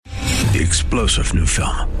The explosive new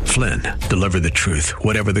film, Flynn, deliver the truth,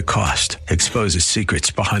 whatever the cost, exposes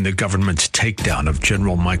secrets behind the government's takedown of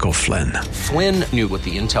General Michael Flynn. Flynn knew what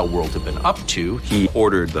the intel world had been up to. He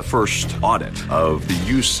ordered the first audit of the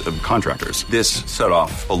use of contractors. This set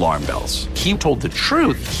off alarm bells. He told the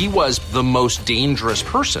truth. He was the most dangerous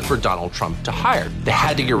person for Donald Trump to hire. They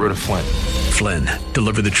had to get rid of Flynn. Flynn,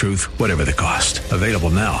 deliver the truth, whatever the cost. Available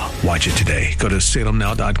now. Watch it today. Go to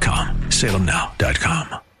salemnow.com.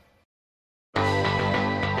 salemnow.com.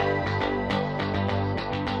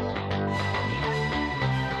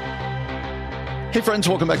 Hey friends,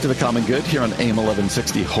 welcome back to The Common Good here on AM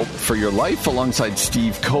 1160, Hope for Your Life, alongside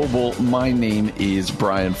Steve Coble. My name is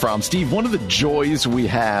Brian Fromm. Steve, one of the joys we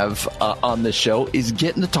have on this show is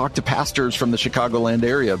getting to talk to pastors from the Chicagoland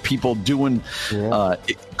area, people doing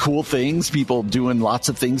cool things, people doing lots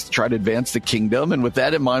of things to try to advance the kingdom. And with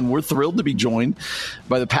that in mind, we're thrilled to be joined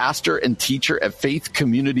by the pastor and teacher at Faith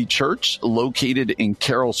Community Church, located in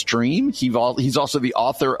Carroll Stream. He's also the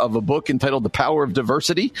author of a book entitled The Power of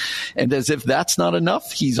Diversity. And as if that's not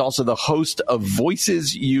enough, he's also the host of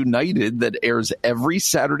Voices United that airs every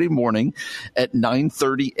Saturday morning at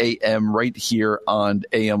 9:30 a.m. right here on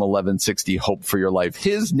AM 1160, Hope for Your Life.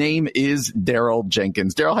 His name is Darryl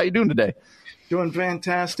Jenkins. Darryl, how you doing today? Doing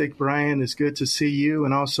fantastic, Brian. It's good to see you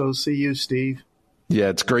and also see you, Steve. Yeah,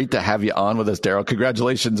 it's great to have you on with us, Darryl.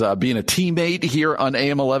 Congratulations being a teammate here on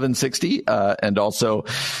AM 1160 and also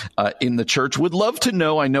in the church. Would love to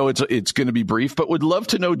know, I know it's going to be brief, but would love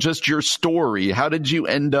to know just your story. How did you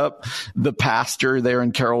end up the pastor there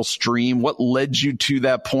in Carroll Stream? What led you to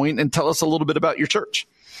that point? And tell us a little bit about your church.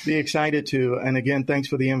 Be excited to. And again, thanks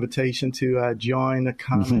for the invitation to join the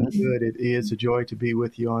Common Good. It is a joy to be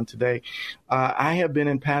with you on today. I have been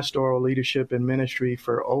in pastoral leadership and ministry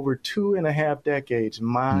for over 2.5 decades.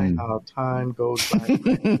 My, how time goes by.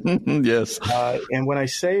 Yes. And when I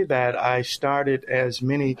say that, I started as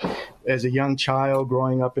a young child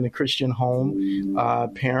growing up in a Christian home.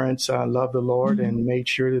 Parents loved the Lord and made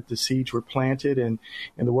sure that the seeds were planted. And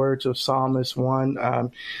in the words of Psalmist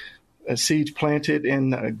 1, seeds planted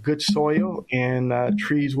in good soil, and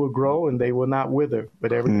trees will grow and they will not wither,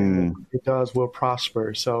 but everything that it does will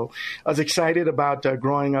prosper. So I was excited about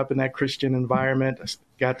growing up in that Christian environment. I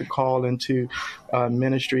got the call into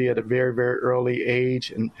ministry at a very, very early age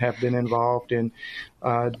and have been involved in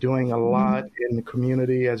doing a lot in the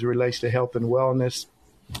community as it relates to health and wellness.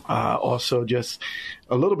 Also, just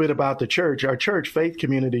a little bit about the church. Our church, Faith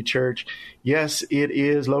Community Church, yes, it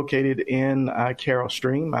is located in Carroll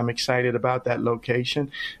Stream. I'm excited about that location.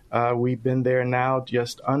 We've been there now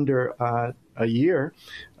just under a year.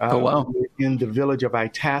 Oh, wow. In the village of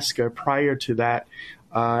Itasca prior to that.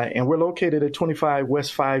 And we're located at 25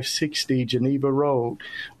 West 560 Geneva Road,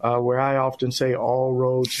 where I often say all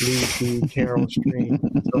roads lead to Carroll Stream.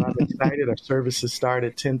 So I'm excited. Our services start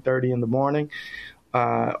at 10:30 in the morning.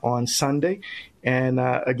 On Sunday. And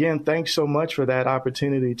again, thanks so much for that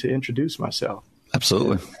opportunity to introduce myself.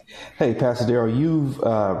 Absolutely. Hey, Pastor Darryl, you've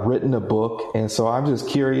written a book. And so I'm just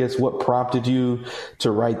curious what prompted you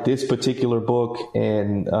to write this particular book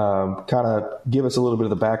and kind of give us a little bit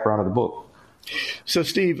of the background of the book. So,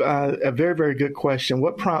 Steve, a very, very good question.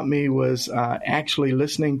 What prompted me was actually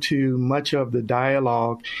listening to much of the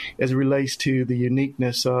dialogue as it relates to the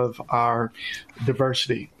uniqueness of our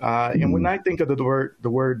diversity. And when I think of the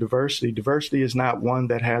word diversity, diversity is not one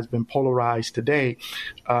that has been polarized today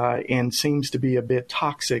and seems to be a bit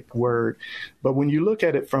toxic word. But when you look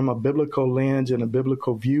at it from a biblical lens and a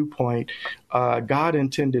biblical viewpoint, God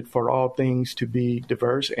intended for all things to be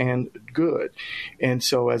diverse and good. And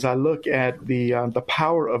so as I look at the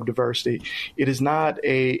power of diversity, it is not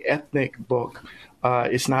a ethnic book.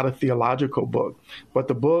 It's not a theological book, but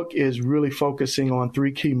the book is really focusing on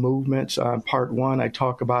 3 key movements. Part 1, I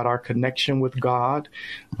talk about our connection with God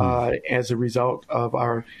as a result of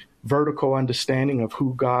our vertical understanding of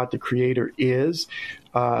who God, the Creator, is,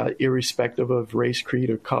 irrespective of race,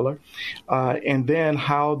 creed, or color. And then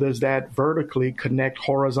how does that vertically connect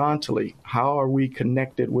horizontally? How are we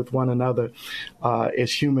connected with one another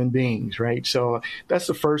as human beings, right? So that's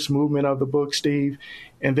the first movement of the book, Steve.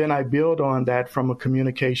 And then I build on that from a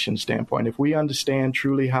communication standpoint. If we understand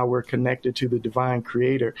truly how we're connected to the divine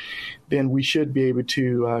creator, then we should be able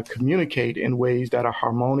to communicate in ways that are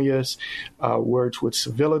harmonious, words with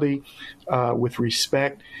civility, with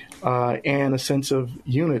respect, and a sense of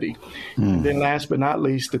unity. Then last but not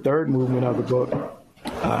least, the third movement of the book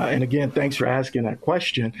And again, thanks for asking that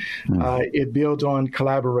question. It builds on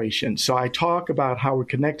collaboration. So I talk about how we're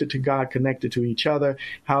connected to God, connected to each other,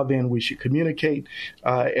 how then we should communicate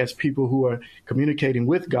as people who are communicating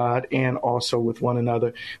with God and also with one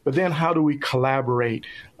another. But then how do we collaborate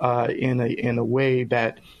in a way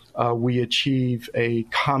that we achieve a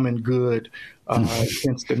common good,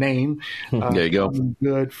 hence the name. There you go. Common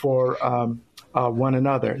good for one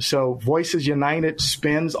another. So Voices United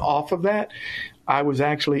spins off of that. I was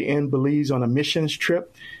actually in Belize on a missions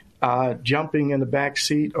trip, jumping in the back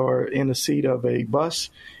seat or in the seat of a bus,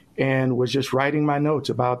 and was just writing my notes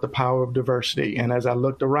about the power of diversity. And as I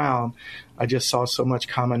looked around, I just saw so much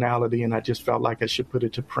commonality, and I just felt like I should put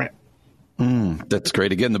it to print. That's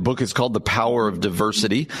great. Again, the book is called The Power of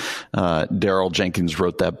Diversity. Darryl Jenkins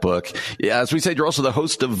wrote that book. Yeah, as we said, you're also the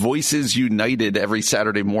host of Voices United every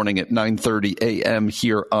Saturday morning at 9:30 a.m.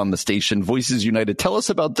 here on the station. Voices United. Tell us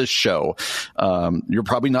about this show. You're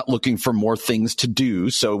probably not looking for more things to do.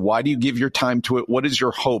 So why do you give your time to it? What is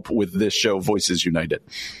your hope with this show, Voices United?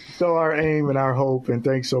 So our aim and our hope, and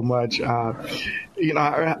thanks so much, our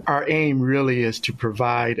aim really is to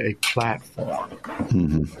provide a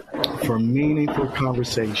platform for meaningful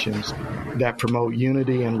conversations that promote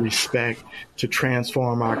unity and respect to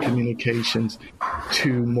transform our communications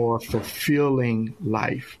to more fulfilling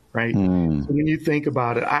life, right? So when you think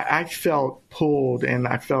about it, I felt pulled and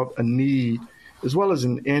I felt a need as well as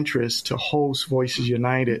an interest to host Voices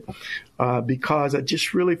United because I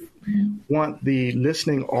just really want the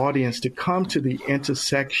listening audience to come to the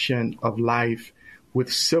intersection of life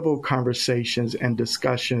with civil conversations and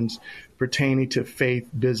discussions pertaining to faith,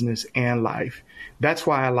 business, and life. That's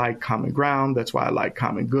why I like Common Ground. That's why I like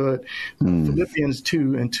Common Good. Philippians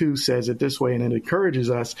 2:2 says it this way, and it encourages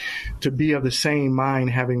us to be of the same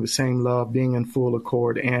mind, having the same love, being in full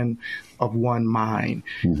accord, and of one mind.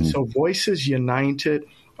 So Voices United,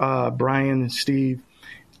 Brian and Steve,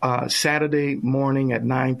 Saturday morning at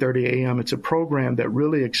 9:30 a.m. It's a program that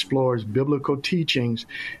really explores biblical teachings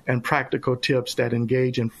and practical tips that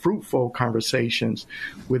engage in fruitful conversations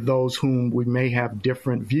with those whom we may have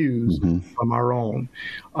different views from our own.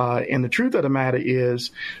 And the truth of the matter is,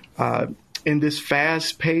 in this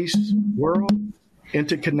fast-paced world,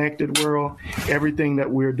 interconnected world, everything that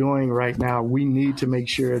we're doing right now, we need to make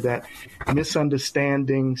sure that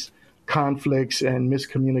misunderstandings, conflicts, and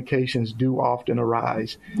miscommunications do often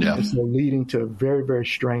arise. And so leading to very, very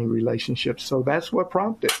strained relationships. So that's what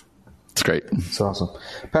prompted. That's great. That's awesome.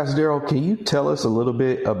 Pastor Darryl, can you tell us a little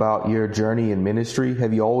bit about your journey in ministry?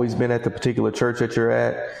 Have you always been at the particular church that you're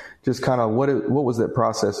at? Just kind of what was that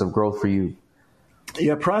process of growth for you?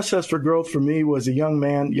 Yeah, process for growth for me was a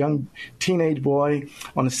young teenage boy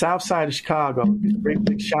on the south side of Chicago. Great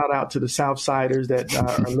big shout out to the South Siders that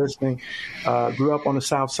are listening. Grew up on the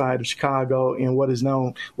south side of Chicago in what is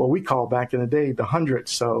known, what we call back in the day, the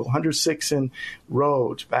hundreds. So 106 and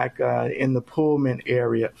Roads back in the Pullman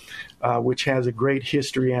area, which has a great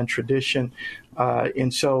history and tradition.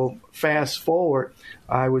 And so fast forward,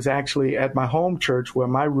 I was actually at my home church where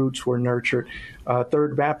my roots were nurtured,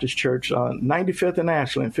 Third Baptist Church, 95th and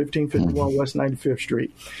Ashland, 1551 West 95th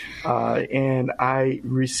Street. And I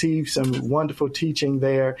received some wonderful teaching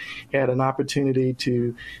there, had an opportunity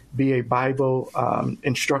to be a Bible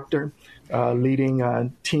instructor,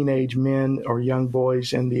 leading teenage men or young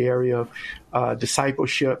boys in the area of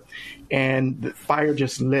discipleship. And the fire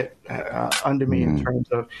just lit under me in terms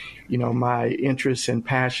of, my interest and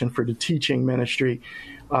passion for the teaching ministry.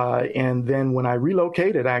 And then when I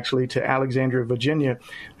relocated actually to Alexandria, Virginia,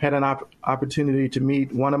 had an opportunity to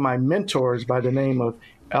meet one of my mentors by the name of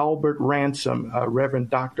Albert Ransom, Reverend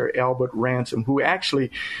Dr. Albert Ransom, who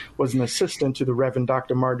actually was an assistant to the Reverend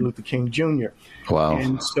Dr. Martin Luther King Jr. Wow.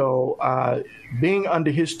 And so being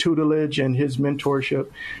under his tutelage and his mentorship,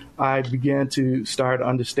 I began to start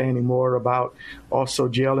understanding more about also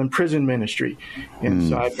jail and prison ministry. And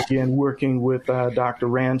so I began working with Dr.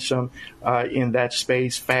 Ransom in that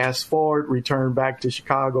space. Fast forward, returned back to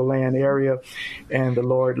Chicagoland area, and the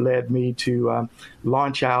Lord led me to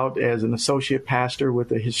launch out as an associate pastor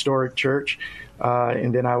with a historic church.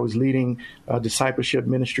 And then I was leading discipleship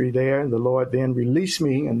ministry there. And the Lord then released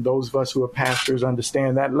me, and those of us who are pastors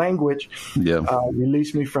understand that language,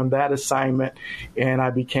 released me from that assignment, and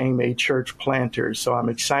I became a church planter. So I'm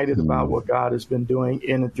excited about what God has been doing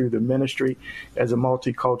in and through the ministry as a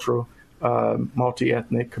multicultural,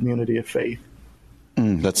 multi-ethnic community of faith.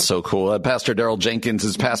 That's so cool. Pastor Darryl Jenkins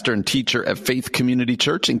is pastor and teacher at Faith Community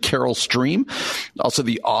Church in Carroll Stream. Also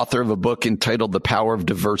the author of a book entitled The Power of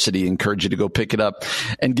Diversity. I encourage you to go pick it up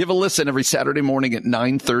and give a listen every Saturday morning at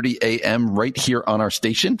 9:30 a.m. right here on our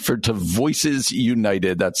station to Voices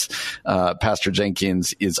United. That's Pastor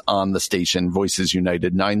Jenkins is on the station, Voices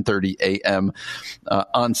United, 9:30 a.m.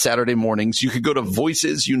 On Saturday mornings. You could go to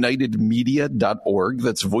voicesunitedmedia.org.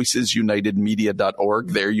 That's voicesunitedmedia.org.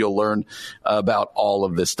 There you'll learn about all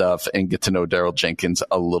of this stuff and get to know Darryl Jenkins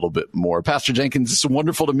a little bit more. Pastor Jenkins, it's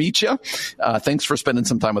wonderful to meet you. Thanks for spending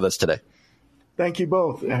some time with us today. Thank you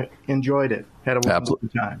both. Enjoyed it. Had a wonderful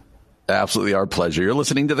time. Absolutely our pleasure. You're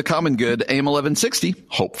listening to The Common Good, AM 1160,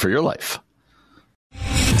 Hope for Your Life.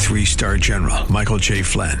 3-star General Michael J.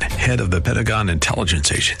 Flynn, head of the Pentagon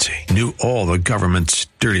Intelligence Agency, knew all the government's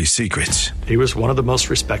dirty secrets. He was one of the most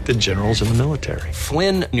respected generals in the military.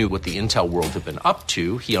 Flynn knew what the intel world had been up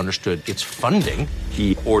to. He understood its funding.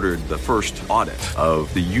 He ordered the first audit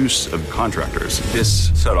of the use of contractors. This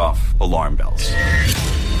set off alarm bells.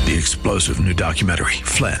 The explosive new documentary,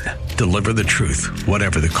 Flynn, Deliver the Truth,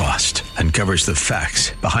 Whatever the Cost, uncovers the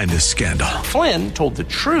facts behind this scandal. Flynn told the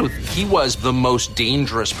truth. He was the most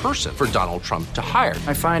dangerous person for Donald Trump to hire.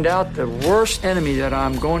 I find out the worst enemy that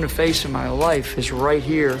I'm going to face in my life is right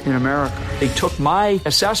here in America. They took my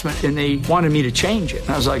assessment and they wanted me to change it. And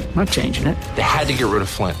I was like, I'm not changing it. They had to get rid of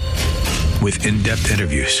Flynn. With in-depth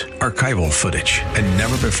interviews, archival footage, and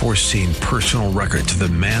never-before-seen personal records of the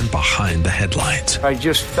man behind the headlines. I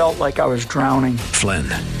just felt like I was drowning. Flynn,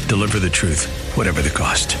 Deliver the Truth, Whatever the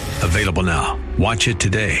Cost. Available now. Watch it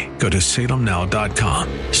today. Go to salemnow.com.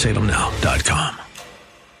 salemnow.com.